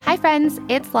friends,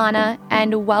 it's Lana,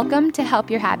 and welcome to Help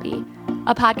You're Happy,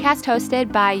 a podcast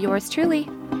hosted by yours truly.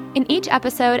 In each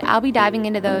episode, I'll be diving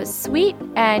into those sweet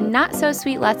and not so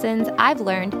sweet lessons I've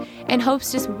learned in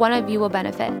hopes just one of you will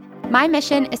benefit. My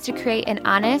mission is to create an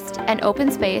honest and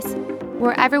open space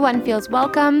where everyone feels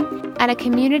welcome and a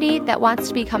community that wants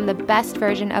to become the best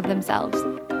version of themselves.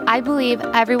 I believe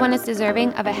everyone is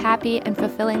deserving of a happy and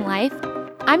fulfilling life.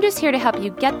 I'm just here to help you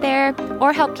get there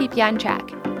or help keep you on track.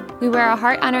 We wear our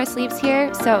heart on our sleeves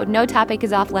here, so no topic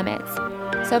is off limits.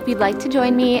 So if you'd like to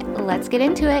join me, let's get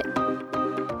into it.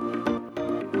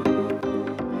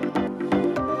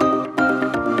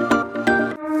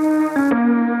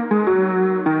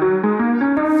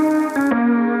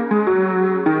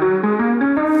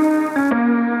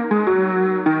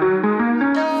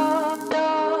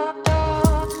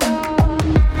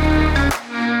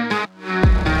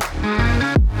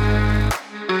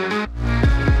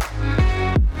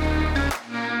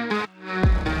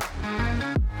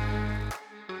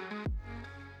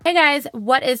 Hey guys,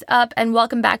 what is up? And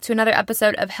welcome back to another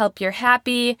episode of Help You're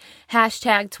Happy,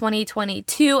 hashtag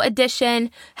 2022 edition.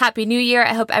 Happy New Year.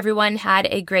 I hope everyone had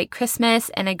a great Christmas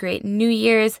and a great New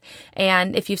Year's.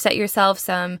 And if you've set yourself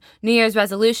some New Year's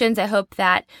resolutions, I hope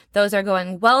that those are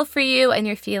going well for you and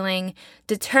you're feeling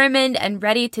determined and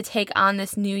ready to take on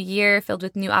this new year filled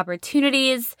with new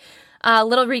opportunities. A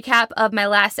little recap of my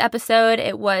last episode.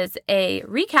 It was a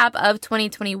recap of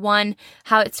 2021,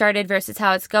 how it started versus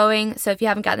how it's going. So if you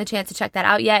haven't gotten the chance to check that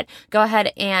out yet, go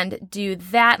ahead and do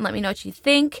that and let me know what you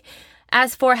think.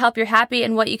 As for Help You're Happy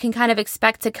and what you can kind of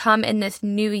expect to come in this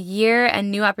new year and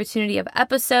new opportunity of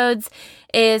episodes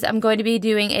is I'm going to be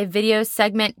doing a video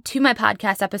segment to my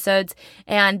podcast episodes,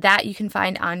 and that you can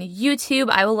find on YouTube.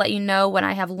 I will let you know when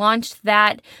I have launched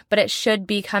that, but it should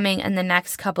be coming in the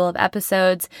next couple of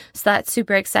episodes. So that's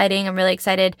super exciting. I'm really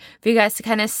excited for you guys to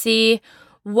kind of see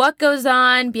what goes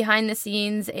on behind the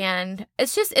scenes, and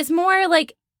it's more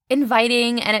like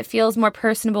inviting and it feels more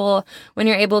personable when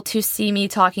you're able to see me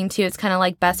talking to you. It's kind of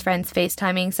like best friends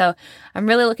FaceTiming. So I'm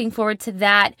really looking forward to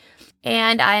that.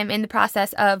 And I'm in the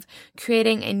process of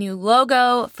creating a new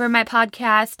logo for my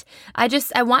podcast. I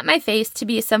want my face to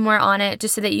be somewhere on it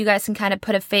just so that you guys can kind of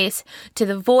put a face to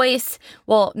the voice.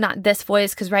 Well, not this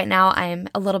voice, because right now I'm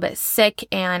a little bit sick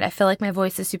and I feel like my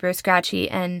voice is super scratchy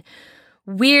and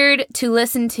weird to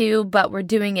listen to, but we're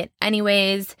doing it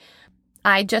anyways.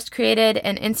 I just created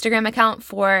an Instagram account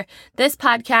for this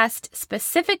podcast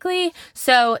specifically,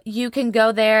 so you can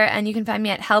go there and you can find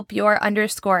me at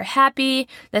helpyour_happy.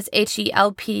 That's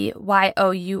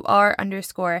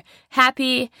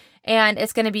HELPYOUR_happy, and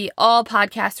it's going to be all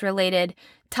podcast related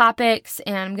topics,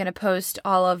 and I'm going to post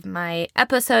all of my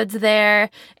episodes there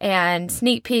and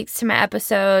sneak peeks to my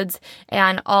episodes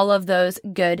and all of those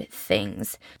good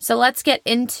things. So let's get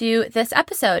into this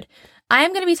episode. I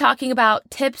am going to be talking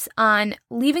about tips on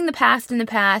leaving the past in the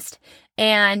past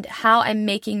and how I'm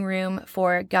making room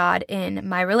for God in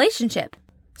my relationship.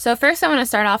 So first, I want to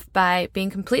start off by being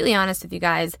completely honest with you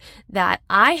guys that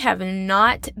I have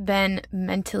not been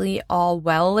mentally all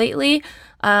well lately.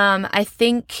 I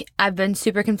think I've been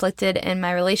super conflicted in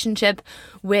my relationship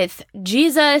with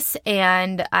Jesus,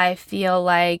 and I feel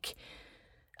like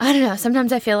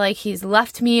sometimes I feel like he's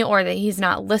left me or that he's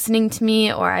not listening to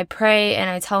me, or I pray and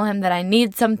I tell him that I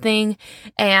need something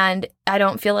and I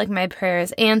don't feel like my prayer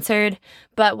is answered.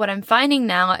 But what I'm finding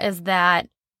now is that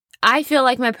I feel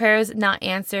like my prayer is not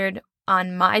answered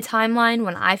on my timeline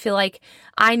when I feel like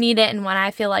I need it and when I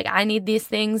feel like I need these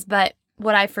things. But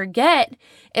what I forget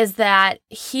is that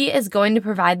he is going to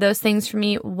provide those things for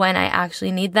me when I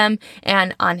actually need them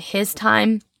and on his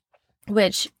time,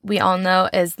 which we all know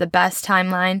is the best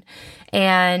timeline.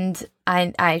 And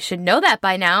I should know that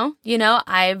by now. You know,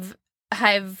 I've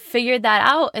figured that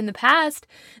out in the past,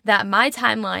 that my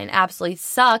timeline absolutely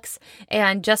sucks.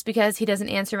 And just because he doesn't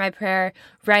answer my prayer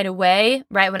right away,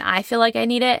 right when I feel like I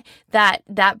need it,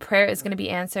 that prayer is going to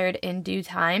be answered in due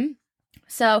time.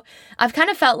 So I've kind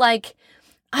of felt like,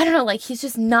 like he's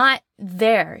just not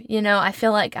there. You know, I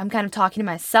feel like I'm kind of talking to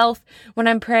myself when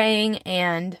I'm praying,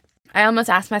 and I almost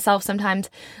ask myself sometimes,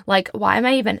 like, why am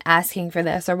I even asking for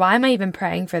this? Or why am I even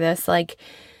praying for this? Like,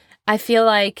 I feel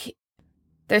like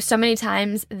there's so many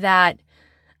times that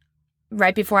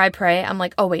right before I pray, I'm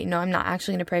like, oh wait, no, I'm not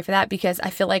actually going to pray for that, because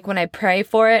I feel like when I pray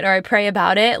for it or I pray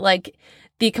about it, like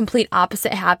the complete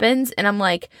opposite happens. And I'm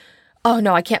like, oh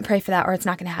no, I can't pray for that or it's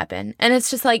not going to happen. And it's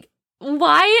just like,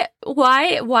 why do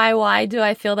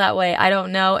I feel that way? I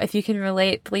don't know. If you can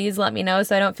relate, please let me know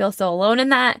so I don't feel so alone in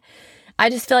that. I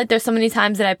just feel like there's so many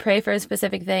times that I pray for a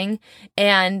specific thing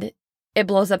and it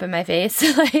blows up in my face.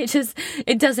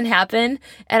 It doesn't happen.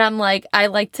 And I'm like, I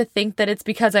like to think that it's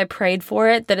because I prayed for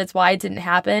it, that it's why it didn't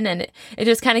happen. And it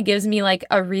just kind of gives me like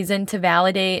a reason to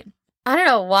validate. I don't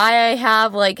know why I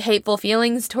have like hateful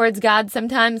feelings towards God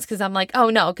sometimes, because I'm like, oh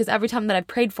no, because every time that I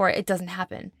prayed for it, it doesn't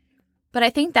happen. But I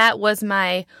think that was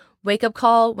my wake-up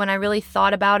call when I really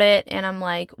thought about it. And I'm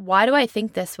like, why do I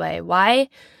think this way? Why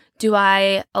do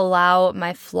I allow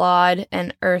my flawed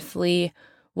and earthly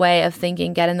way of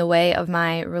thinking get in the way of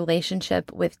my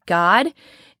relationship with God,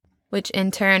 which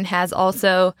in turn has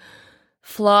also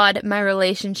flawed my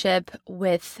relationship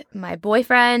with my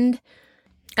boyfriend?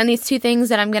 And these two things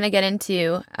that I'm going to get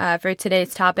into for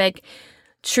today's topic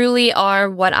truly are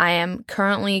what I am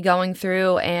currently going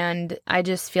through, and I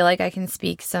just feel like I can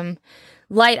speak some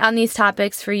light on these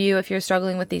topics for you if you're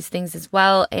struggling with these things as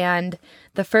well. And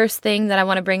the first thing that I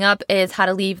want to bring up is how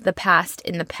to leave the past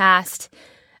in the past.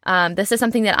 This is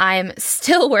something that I'm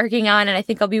still working on, and I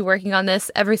think I'll be working on this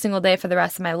every single day for the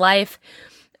rest of my life,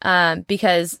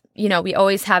 because, we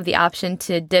always have the option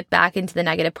to dip back into the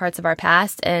negative parts of our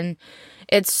past, and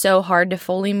it's so hard to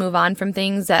fully move on from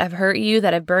things that have hurt you,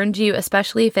 that have burned you,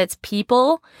 especially if it's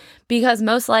people, because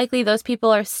most likely those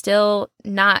people are still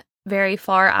not very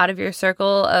far out of your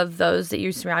circle of those that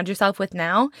you surround yourself with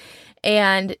now.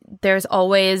 And there's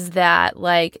always that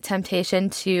like temptation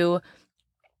to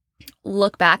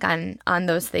look back on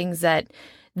those things that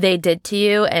they did to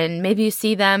you, and maybe you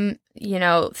see them,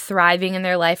 thriving in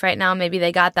their life right now. Maybe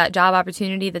they got that job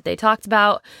opportunity that they talked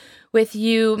about with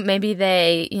you. Maybe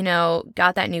they,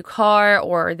 got that new car,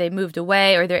 or they moved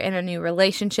away, or they're in a new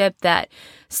relationship that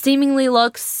seemingly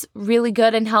looks really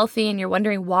good and healthy, and you're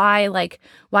wondering why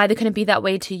they couldn't be that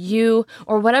way to you,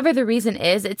 or whatever the reason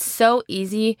is. It's so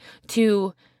easy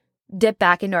to dip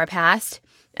back into our past.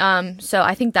 So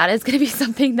I think that is going to be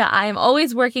something that I am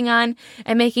always working on,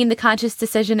 and making the conscious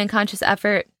decision and conscious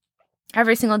effort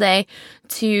every single day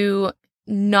to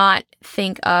not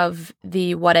think of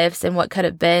the what ifs and what could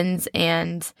have beens,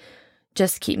 and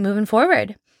just keep moving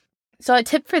forward. So a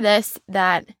tip for this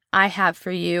that I have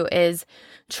for you is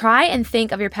try and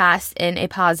think of your past in a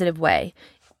positive way.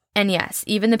 And yes,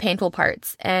 even the painful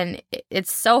parts. And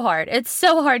it's so hard. It's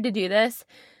so hard to do this.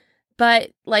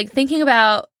 But like thinking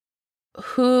about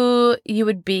who you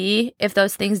would be if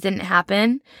those things didn't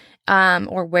happen,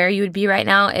 or where you would be right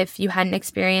now if you hadn't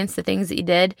experienced the things that you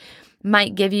did,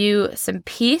 might give you some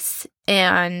peace.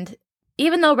 And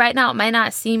even though right now it might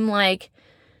not seem like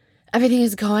everything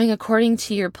is going according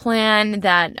to your plan,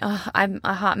 that I'm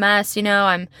a hot mess,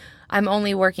 I'm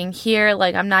only working here,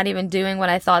 like I'm not even doing what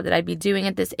I thought that I'd be doing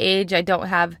at this age. I don't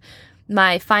have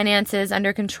my finances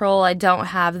under control. I don't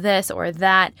have this or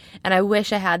that, and I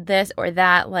wish I had this or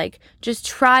that. Like, just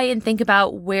try and think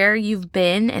about where you've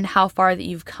been and how far that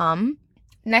you've come.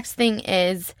 Next thing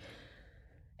is,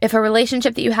 if a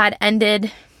relationship that you had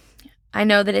ended, I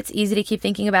know that it's easy to keep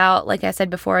thinking about, like I said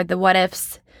before, the what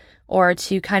ifs, or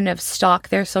to kind of stalk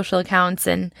their social accounts,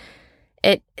 and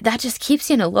that just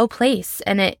keeps you in a low place,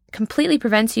 and it completely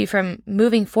prevents you from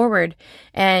moving forward,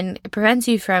 and it prevents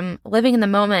you from living in the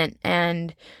moment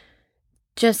and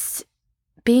just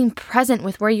being present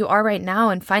with where you are right now,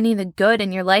 and finding the good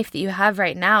in your life that you have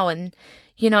right now. And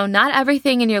not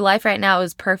everything in your life right now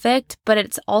is perfect, but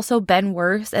it's also been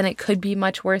worse, and it could be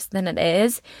much worse than it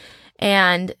is.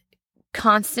 And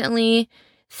constantly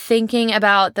thinking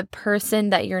about the person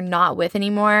that you're not with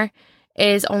anymore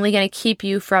is only going to keep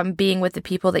you from being with the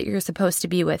people that you're supposed to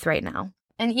be with right now.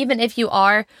 And even if you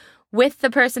are with the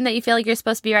person that you feel like you're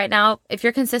supposed to be right now, if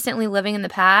you're consistently living in the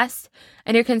past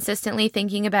and you're consistently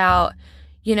thinking about,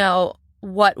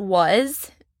 what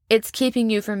was, it's keeping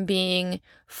you from being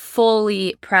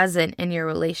fully present in your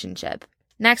relationship.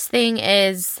 Next thing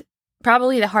is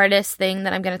probably the hardest thing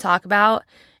that I'm going to talk about,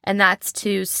 and that's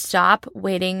to stop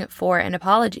waiting for an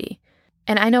apology.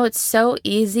 And I know it's so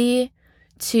easy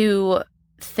to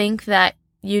think that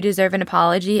you deserve an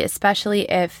apology, especially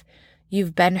if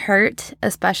you've been hurt,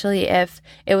 especially if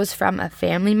it was from a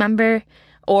family member,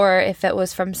 or if it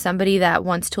was from somebody that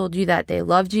once told you that they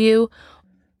loved you.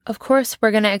 Of course,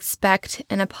 we're going to expect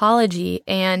an apology,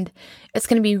 and it's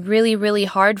going to be really, really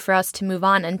hard for us to move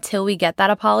on until we get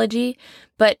that apology.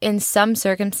 But in some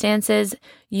circumstances,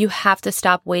 you have to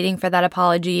stop waiting for that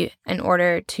apology in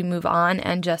order to move on,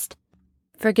 and just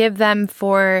forgive them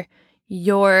for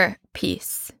your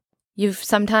peace. You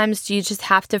just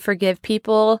have to forgive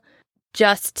people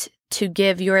just to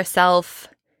give yourself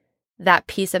that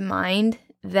peace of mind,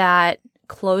 that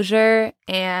closure.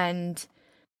 And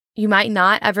you might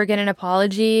not ever get an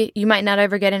apology. You might not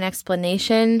ever get an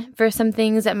explanation for some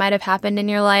things that might have happened in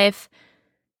your life,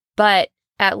 but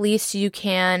at least you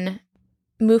can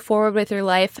move forward with your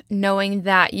life knowing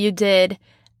that you did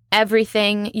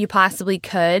everything you possibly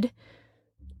could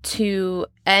to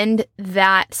end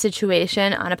that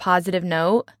situation on a positive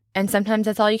note. And sometimes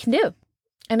that's all you can do.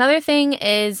 Another thing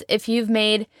is if you've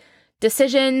made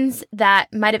decisions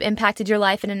that might have impacted your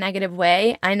life in a negative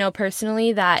way. I know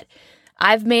personally that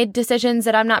I've made decisions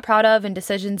that I'm not proud of and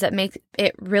decisions that make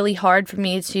it really hard for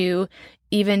me to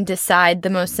even decide the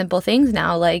most simple things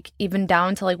now, like even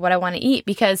down to like what I want to eat,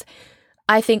 because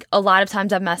I think a lot of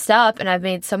times I've messed up and I've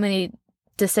made so many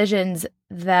decisions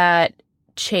that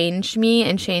changed me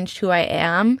and changed who I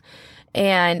am.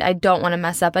 And I don't want to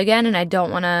mess up again. And I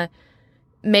don't want to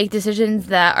make decisions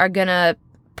that are going to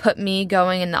put me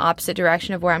going in the opposite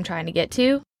direction of where I'm trying to get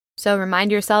to. So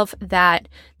remind yourself that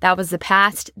that was the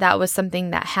past, that was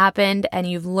something that happened, and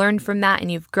you've learned from that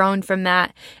and you've grown from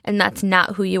that, and that's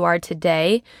not who you are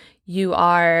today. You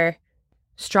are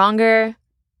stronger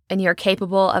and you're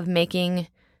capable of making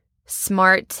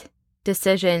smart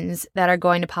decisions that are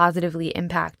going to positively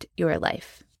impact your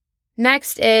life.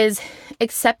 Next is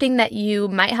accepting that you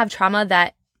might have trauma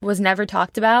that was never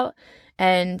talked about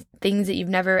and things that you've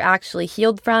never actually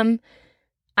healed from.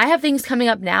 I have things coming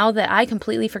up now that I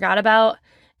completely forgot about,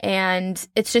 and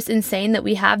it's just insane that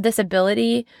we have this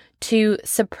ability to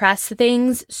suppress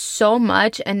things so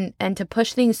much and to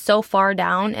push things so far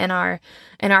down in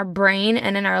our brain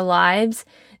and in our lives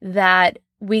that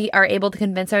we are able to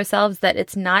convince ourselves that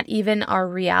it's not even our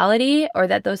reality or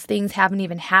that those things haven't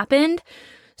even happened.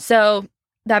 So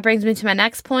that brings me to my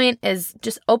next point is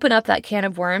just open up that can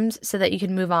of worms so that you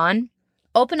can move on.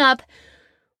 Open up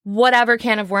whatever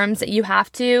can of worms that you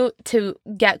have to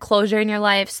get closure in your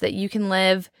life so that you can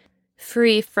live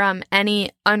free from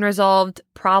any unresolved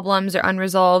problems or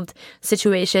unresolved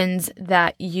situations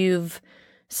that you've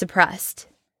suppressed.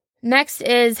 Next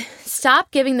is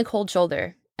stop giving the cold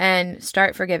shoulder and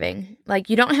start forgiving. Like,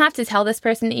 you don't have to tell this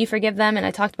person that you forgive them, and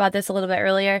I talked about this a little bit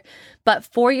earlier, but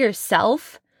for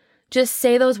yourself, just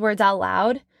say those words out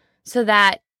loud so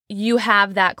that you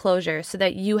have that closure, so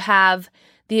that you have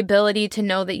the ability to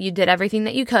know that you did everything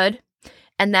that you could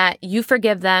and that you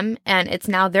forgive them, and it's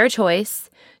now their choice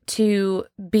to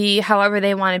be however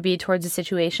they want to be towards the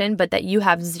situation, but that you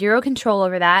have zero control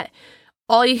over that.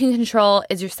 All you can control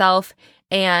is yourself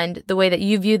and the way that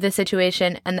you view the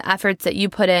situation and the efforts that you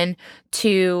put in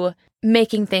to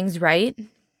making things right.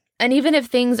 And even if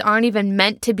things aren't even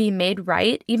meant to be made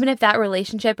right, even if that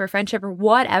relationship or friendship or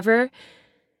whatever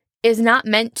is not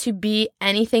meant to be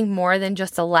anything more than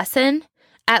just a lesson,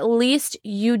 at least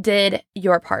you did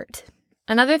your part.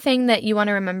 Another thing that you want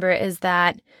to remember is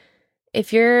that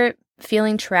if you're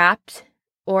feeling trapped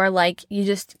or like you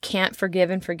just can't forgive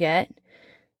and forget,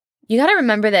 you got to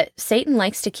remember that Satan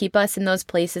likes to keep us in those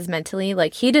places mentally.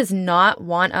 Like, he does not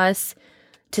want us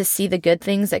to see the good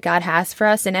things that God has for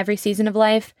us in every season of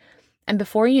life. And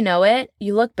before you know it,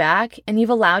 you look back and you've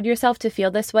allowed yourself to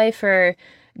feel this way for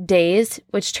days,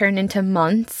 which turned into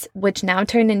months, which now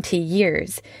turned into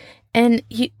years. And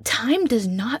time does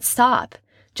not stop.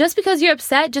 Just because you're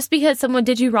upset, just because someone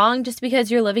did you wrong, just because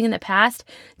you're living in the past,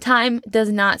 time does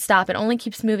not stop. It only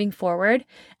keeps moving forward.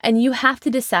 And you have to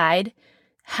decide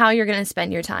how you're going to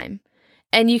spend your time.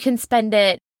 And you can spend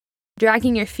it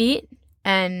dragging your feet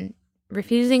and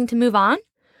refusing to move on,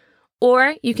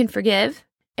 or you can forgive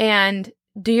and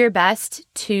do your best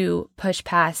to push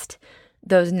past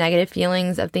those negative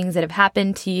feelings of things that have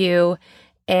happened to you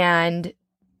and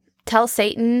tell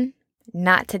Satan,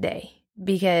 not today,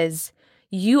 because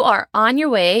you are on your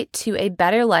way to a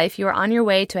better life. You are on your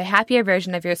way to a happier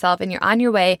version of yourself, and you're on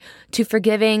your way to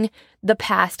forgiving the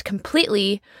past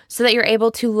completely so that you're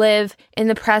able to live in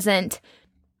the present,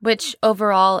 which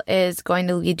overall is going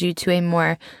to lead you to a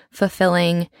more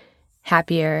fulfilling,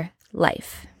 happier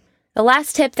life. The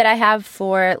last tip that I have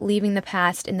for leaving the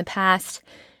past in the past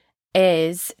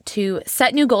is to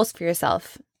set new goals for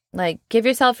yourself. Like, give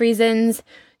yourself reasons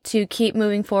to keep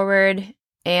moving forward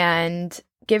and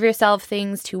give yourself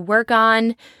things to work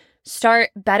on. Start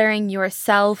bettering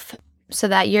yourself so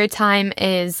that your time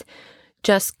is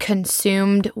just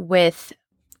consumed with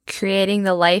creating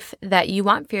the life that you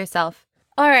want for yourself.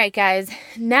 All right, guys,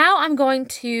 now I'm going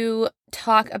to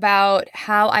talk about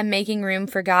how I'm making room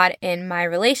for God in my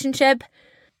relationship.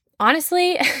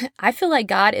 Honestly, I feel like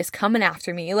God is coming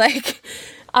after me.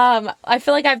 I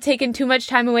feel like I've taken too much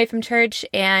time away from church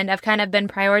and I've kind of been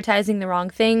prioritizing the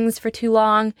wrong things for too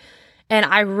long. And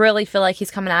I really feel like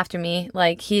he's coming after me.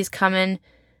 Like, he's coming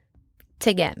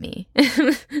to get me.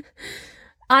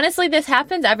 Honestly, this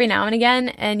happens every now and again.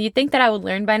 And you'd think that I would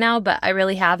learn by now, but I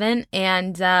really haven't.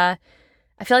 And I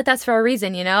feel like that's for a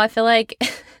reason, you know? I feel like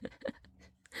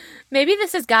maybe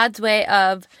this is God's way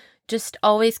of just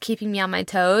always keeping me on my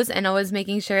toes and always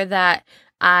making sure that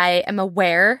I am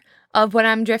aware of when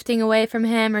I'm drifting away from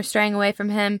him or straying away from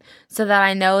him, so that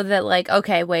I know that, like,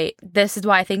 okay, wait, this is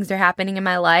why things are happening in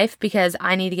my life, because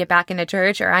I need to get back into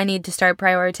church, or I need to start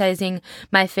prioritizing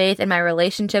my faith and my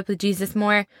relationship with Jesus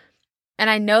more. And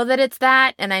I know that it's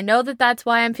that, and I know that that's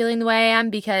why I'm feeling the way I am,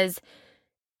 because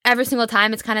every single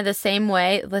time it's kind of the same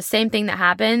way, the same thing that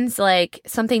happens, like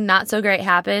something not so great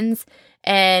happens,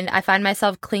 and I find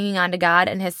myself clinging on to God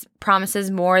and his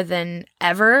promises more than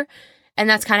ever. And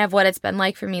that's kind of what it's been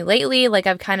like for me lately. Like,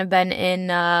 I've kind of been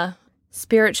in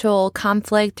spiritual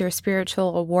conflict or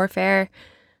spiritual warfare.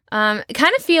 It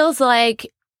kind of feels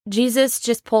like Jesus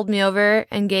just pulled me over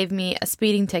and gave me a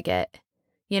speeding ticket.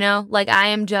 You know, like I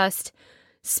am just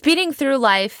speeding through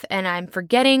life and I'm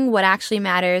forgetting what actually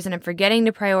matters and I'm forgetting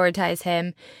to prioritize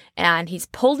him. And he's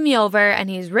pulled me over and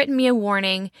he's written me a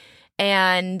warning.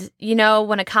 And, you know,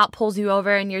 when a cop pulls you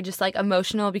over and you're just like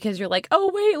emotional because you're like, oh,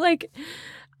 wait, like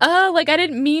I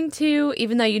didn't mean to,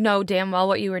 even though you know damn well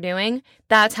what you were doing.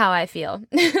 That's how I feel.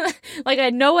 Like, I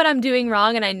know what I'm doing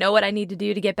wrong and I know what I need to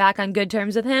do to get back on good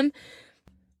terms with him.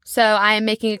 So I am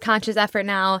making a conscious effort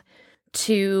now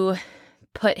to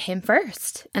put him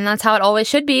first. And that's how it always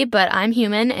should be, but I'm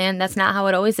human and that's not how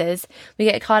it always is. We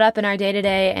get caught up in our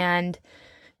day-to-day and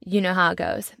you know how it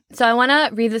goes. So I want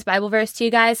to read this Bible verse to you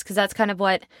guys because that's kind of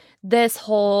what this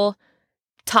whole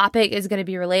topic is going to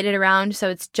be related around. So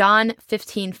it's John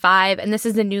 15:5, and this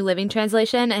is the New Living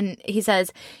Translation. And he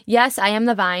says, "Yes, I am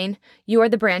the vine, you are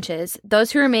the branches.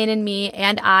 Those who remain in me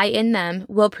and I in them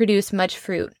will produce much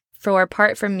fruit. For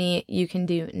apart from me, you can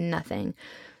do nothing."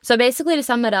 So basically, to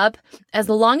sum it up, as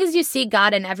long as you seek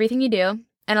God in everything you do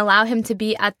and allow him to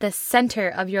be at the center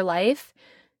of your life,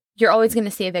 you're always going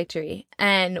to see a victory.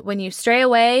 And when you stray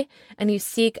away and you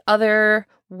seek other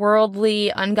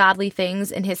worldly, ungodly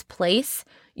things in his place,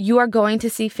 you are going to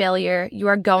see failure, you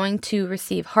are going to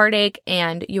receive heartache,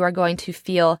 and you are going to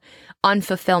feel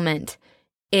unfulfillment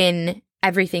in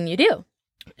everything you do.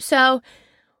 So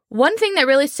one thing that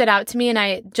really stood out to me, and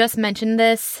I just mentioned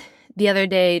this the other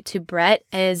day to Brett,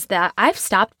 is that I've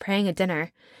stopped praying at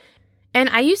dinner. And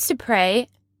I used to pray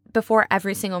before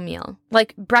every single meal,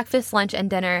 like breakfast, lunch, and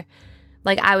dinner.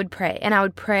 Like, I would pray, and I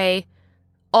would pray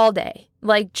all day,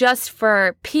 like just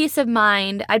for peace of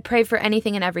mind. I'd pray for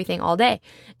anything and everything all day.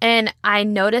 And I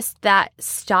noticed that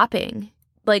stopping,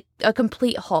 like a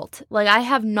complete halt. Like, I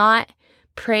have not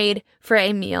prayed for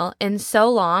a meal in so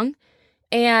long.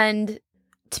 And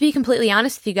to be completely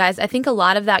honest with you guys, I think a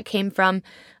lot of that came from,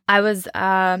 I was,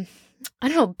 I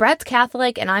don't know, Brett's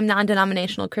Catholic and I'm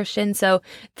non-denominational Christian. So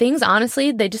things,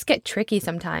 honestly, they just get tricky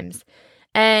sometimes.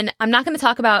 And I'm not going to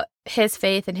talk about his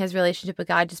faith and his relationship with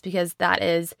God just because that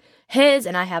is his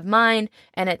and I have mine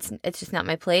and it's just not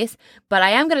my place. But I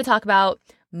am going to talk about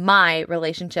my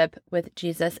relationship with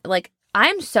Jesus. Like,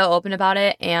 I'm so open about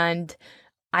it, and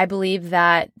I believe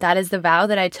that that is the vow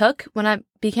that I took when I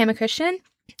became a Christian.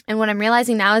 And what I'm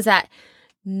realizing now is that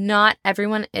not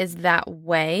everyone is that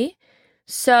way.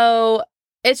 So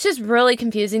it's just really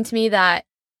confusing to me that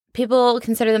people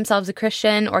consider themselves a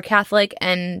Christian or Catholic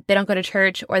and they don't go to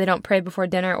church or they don't pray before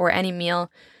dinner or any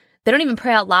meal. They don't even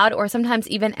pray out loud or sometimes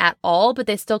even at all, but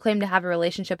they still claim to have a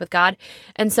relationship with God.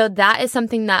 And so that is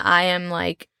something that I am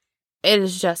like, it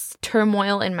is just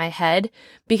turmoil in my head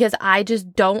because I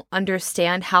just don't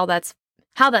understand how that's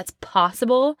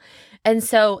possible. And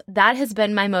so that has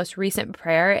been my most recent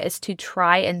prayer, is to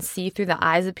try and see through the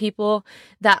eyes of people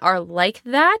that are like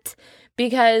that,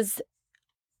 because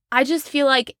I just feel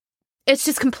like it's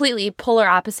just completely polar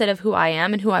opposite of who I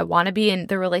am and who I want to be and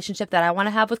the relationship that I want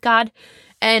to have with God.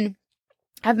 And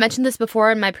I've mentioned this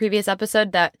before in my previous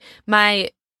episode that my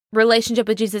relationship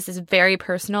with Jesus is very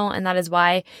personal, and that is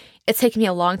why it's taken me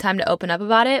a long time to open up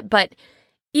about it. But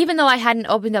even though I hadn't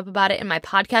opened up about it in my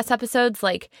podcast episodes,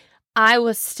 like, I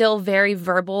was still very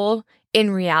verbal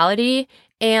in reality.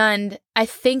 And I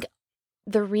think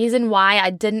the reason why I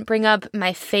didn't bring up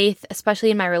my faith,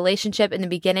 especially in my relationship in the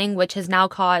beginning, which has now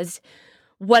caused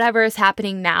whatever is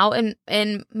happening now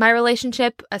in my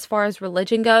relationship as far as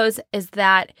religion goes, is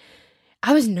that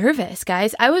I was nervous,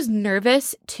 guys. I was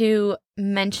nervous to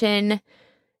mention,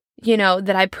 you know,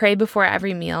 that I pray before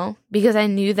every meal because I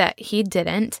knew that he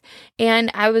didn't.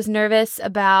 And I was nervous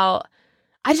about,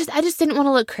 I just didn't want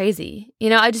to look crazy.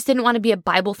 You know, I just didn't want to be a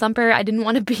Bible thumper. I didn't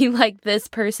want to be like this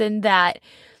person that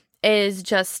is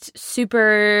just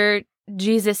super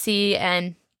Jesus-y,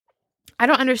 and I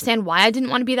don't understand why I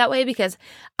didn't want to be that way, because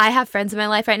I have friends in my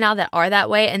life right now that are that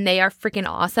way and they are freaking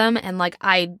awesome, and like,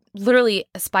 I literally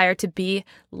aspire to be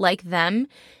like them.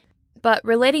 But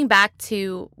relating back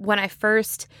to when I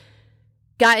first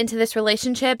got into this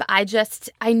relationship, I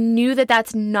knew that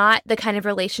that's not the kind of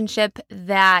relationship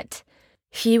that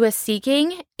he was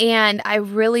seeking. And I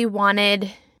really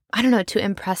wanted, I don't know, to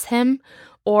impress him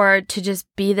or to just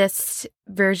be this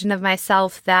version of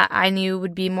myself that I knew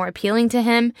would be more appealing to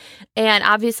him. And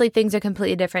obviously things are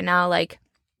completely different now, like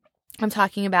I'm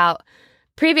talking about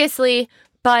previously.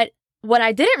 But what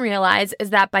I didn't realize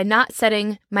is that by not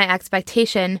setting my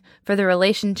expectation for the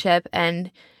relationship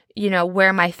and,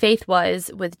 where my faith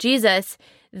was with Jesus,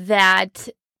 that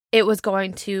it was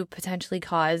going to potentially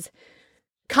cause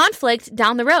conflict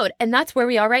down the road. And that's where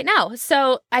we are right now.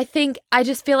 So I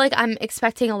just feel like I'm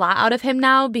expecting a lot out of him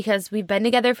now because we've been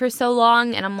together for so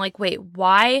long. And I'm like, wait,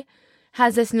 why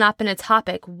has this not been a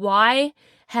topic? Why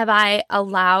have I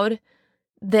allowed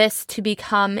this to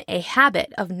become a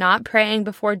habit of not praying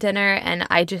before dinner? And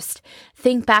I just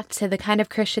think back to the kind of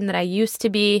Christian that I used to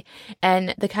be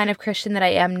and the kind of Christian that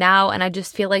I am now. And I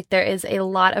just feel like there is a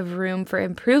lot of room for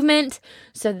improvement.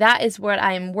 So that is what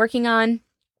I am working on.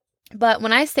 But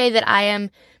when I say that I am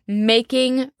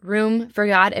making room for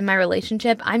God in my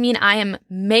relationship, I mean I am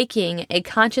making a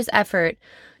conscious effort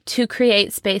to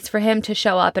create space for him to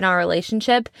show up in our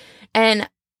relationship. And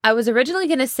I was originally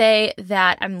going to say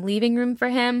that I'm leaving room for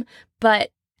him, but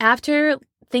after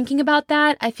thinking about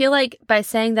that, I feel like by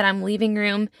saying that I'm leaving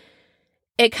room,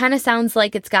 it kind of sounds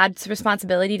like it's God's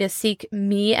responsibility to seek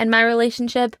me and my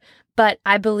relationship, but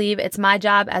I believe it's my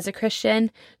job as a Christian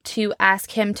to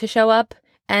ask him to show up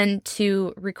and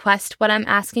to request what I'm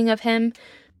asking of him.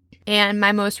 And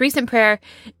my most recent prayer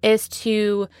is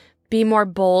to be more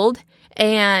bold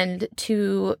and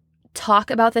to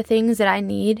talk about the things that I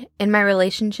need in my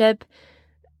relationship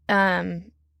to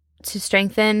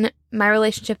strengthen my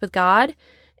relationship with God.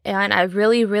 And I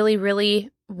really, really, really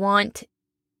want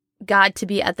God to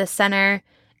be at the center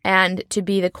and to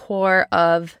be the core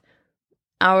of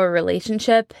our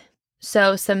relationship.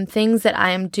 So some things that I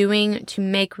am doing to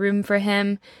make room for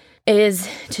him is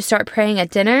to start praying at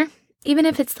dinner. Even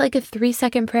if it's like a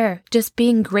 3-second prayer, just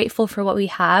being grateful for what we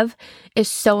have is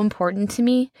so important to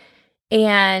me.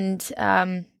 And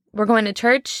we're going to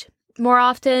church more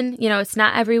often. It's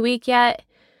not every week yet,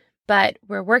 but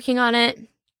we're working on it.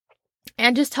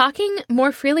 And just talking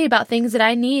more freely about things that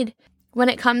I need when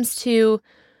it comes to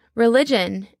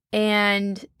religion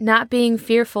and not being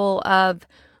fearful of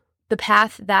the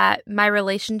path that my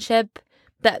relationship,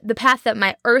 the path that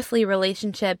my earthly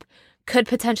relationship could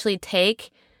potentially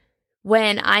take,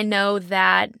 when I know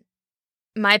that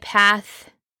my path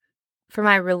for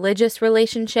my religious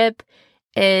relationship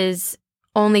is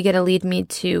only going to lead me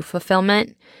to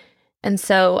fulfillment. And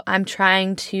so I'm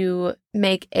trying to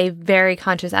make a very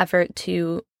conscious effort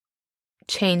to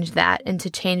change that and to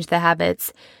change the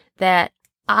habits that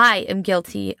I am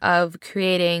guilty of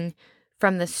creating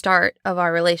from the start of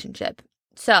our relationship.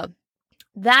 So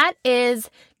that is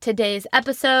today's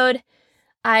episode.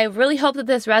 I really hope that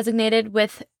this resonated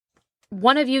with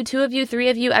one of you, 2 of you, 3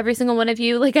 of you, every single one of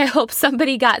you. I hope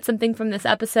somebody got something from this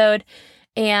episode.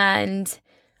 And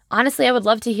honestly, I would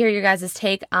love to hear your guys'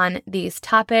 take on these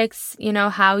topics,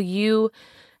 how you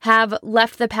have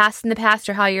left the past in the past,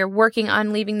 or how you're working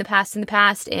on leaving the past in the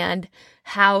past, and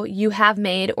how you have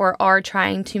made or are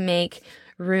trying to make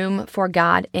room for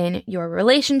God in your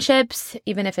relationships,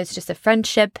 even if it's just a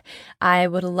friendship. I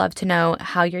would love to know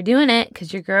how you're doing it,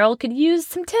 because your girl could use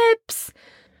some tips.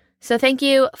 So thank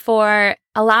you for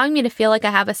allowing me to feel like I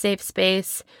have a safe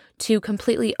space to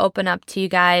completely open up to you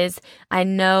guys. I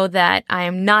know that I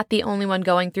am not the only one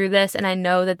going through this, and I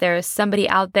know that there is somebody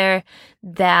out there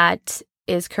that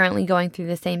is currently going through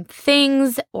the same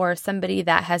things, or somebody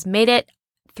that has made it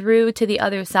through to the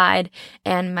other side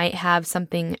and might have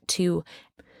something to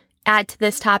add to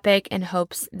this topic in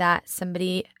hopes that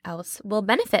somebody else will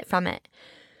benefit from it.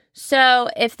 So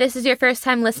if this is your first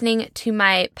time listening to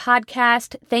my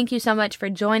podcast, thank you so much for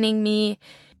joining me.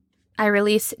 I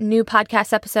release new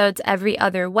podcast episodes every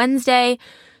other Wednesday,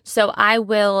 so I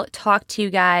will talk to you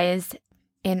guys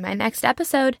in my next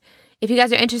episode. If you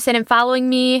guys are interested in following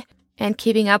me and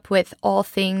keeping up with all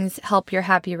things Help You're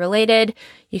Happy related,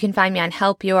 you can find me on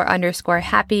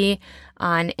helpyour_happy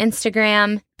on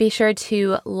Instagram. Be sure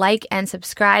to like and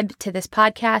subscribe to this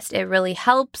podcast. It really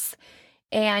helps.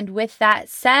 And with that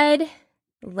said,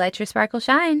 let your sparkle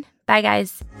shine. Bye,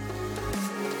 guys.